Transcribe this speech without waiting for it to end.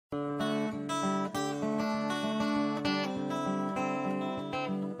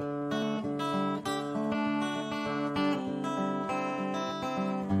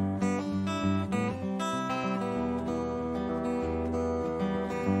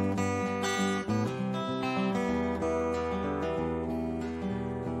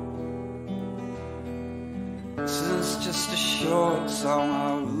just a short song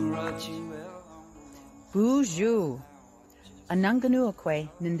I will write you. Buju, Ananganuakwe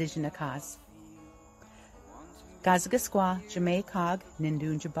Nindijana Kaz. Gazgasqua Jamaicog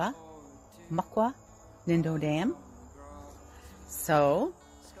Nindunjaba, Mukwa Nindodam. So,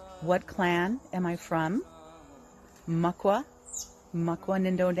 what clan am I from? Mukwa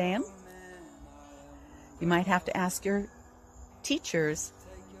Nindodam. You might have to ask your teachers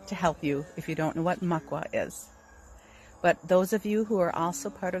to help you if you don't know what Mukwa is. But those of you who are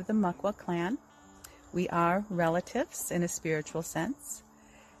also part of the Mukwa clan, we are relatives in a spiritual sense.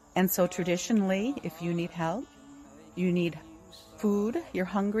 And so traditionally, if you need help, you need food, you're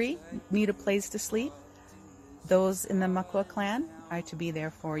hungry, need a place to sleep, those in the Mukwa clan are to be there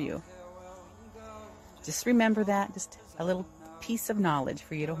for you. Just remember that, just a little piece of knowledge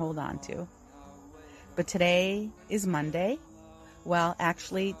for you to hold on to. But today is Monday. Well,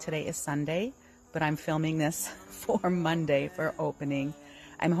 actually, today is Sunday, but I'm filming this for Monday for opening.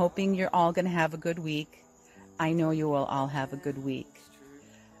 I'm hoping you're all going to have a good week. I know you will all have a good week.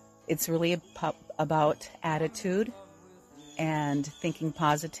 It's really about attitude and thinking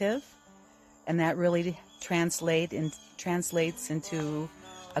positive, and that really translates into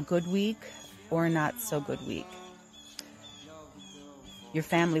a good week or not so good week. Your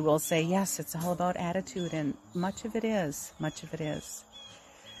family will say, yes, it's all about attitude, and much of it is.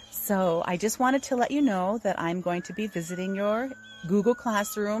 So I just wanted to let you know that I'm going to be visiting your Google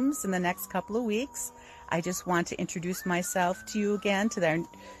Classrooms in the next couple of weeks. I just want to introduce myself to you again, to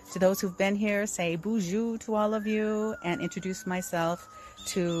those who've been here, say bonjour to all of you, and introduce myself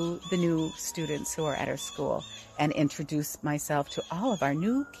to the new students who are at our school, and introduce myself to all of our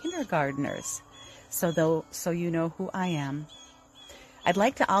new kindergartners, so you know who I am. I'd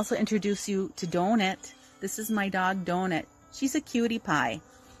like to also introduce you to Donut. This is my dog, Donut. She's a cutie pie.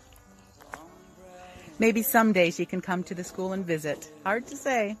 Maybe someday she can come to the school and visit. Hard to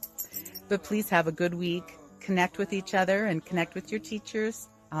say. But please have a good week. Connect with each other and connect with your teachers.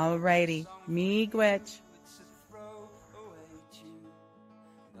 Alrighty. Miigwech.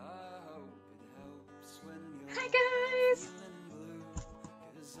 Hi guys!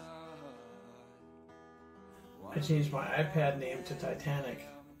 I changed my iPad name to Titanic.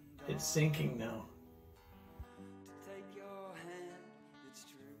 It's sinking now.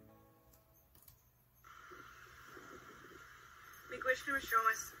 Miigwech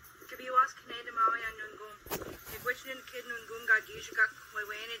Shomas. Kabiwas Canada Maui and Nungum. Miigwech Kid Nungum Gagishak,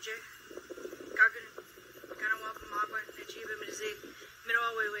 Wawainaje, Gagan, Ganawak Magua, Najiba Mizik, Minoa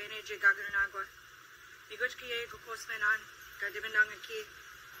Wawainaje, Gaganagua. Miigwech Kaye Kokosmenan, Gadibandang and Key.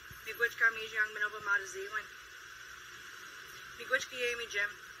 Miigwech Kamijang Minoba Madaziwan. Miigwech Kaye Mi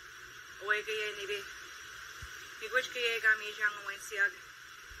Jim, Awagaye Nibi. Miigwech Kaye Gamijang Wensiag,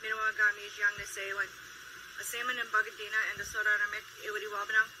 Minoa Gamijang Nasewan. A salmon and Bugadina and the Soda Ramek, Ewadi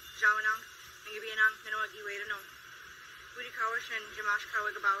Wabanang, Jawanang, Mingabianang, Minoagi Wadano. Woody Kawash and Jamash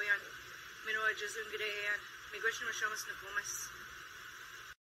Kawagabawian, Minoa Jazun Gidean, Miigwech Shomas Nakumas.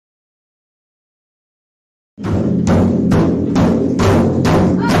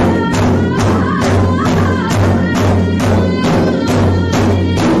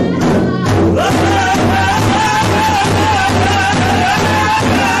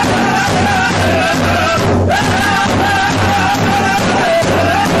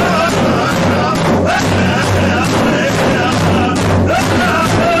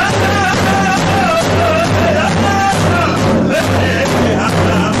 Let's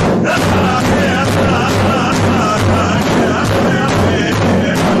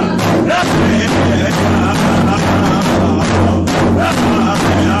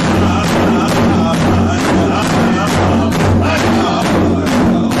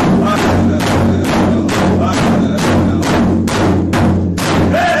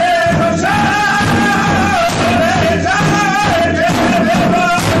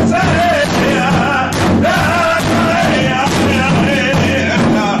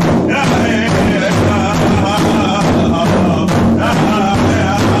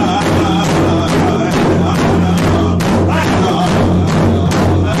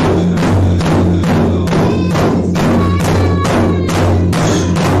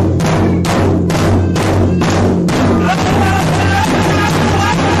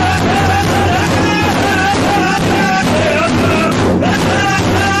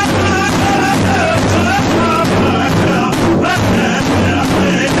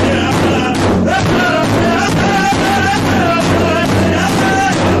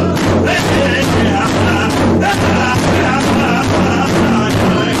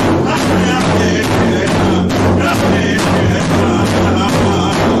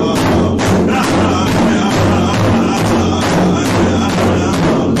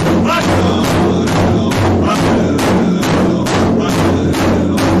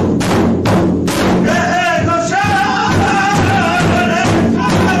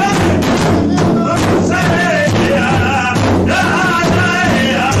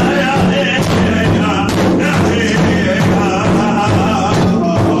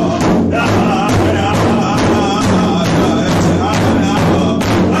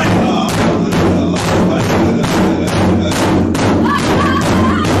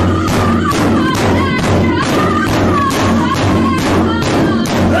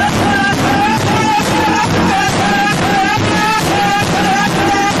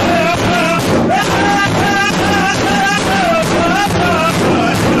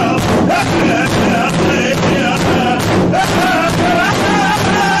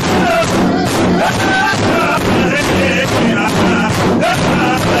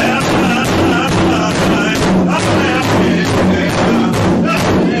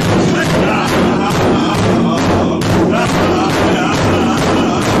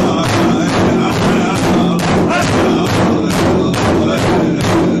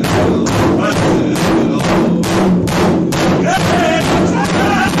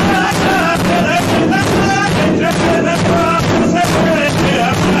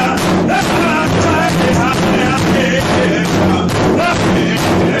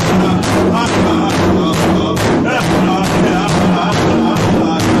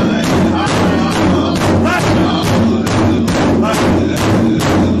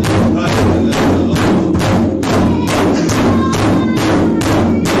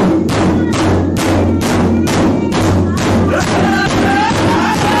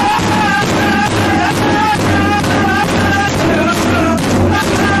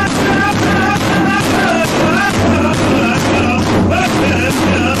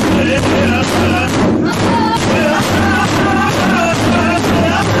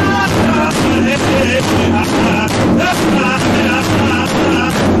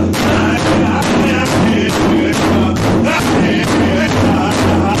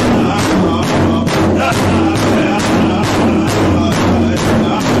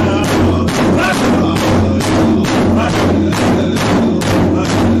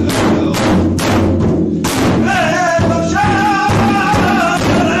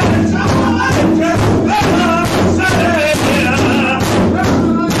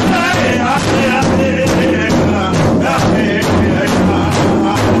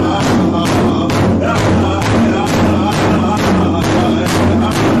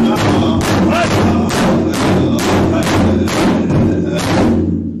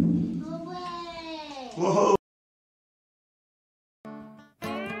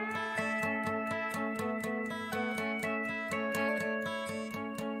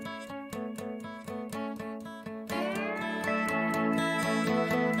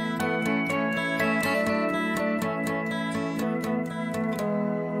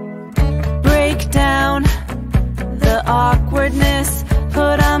awkwardness.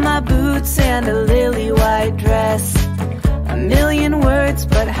 Put on my boots and a lily white dress. A million words,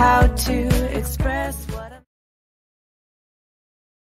 but how to express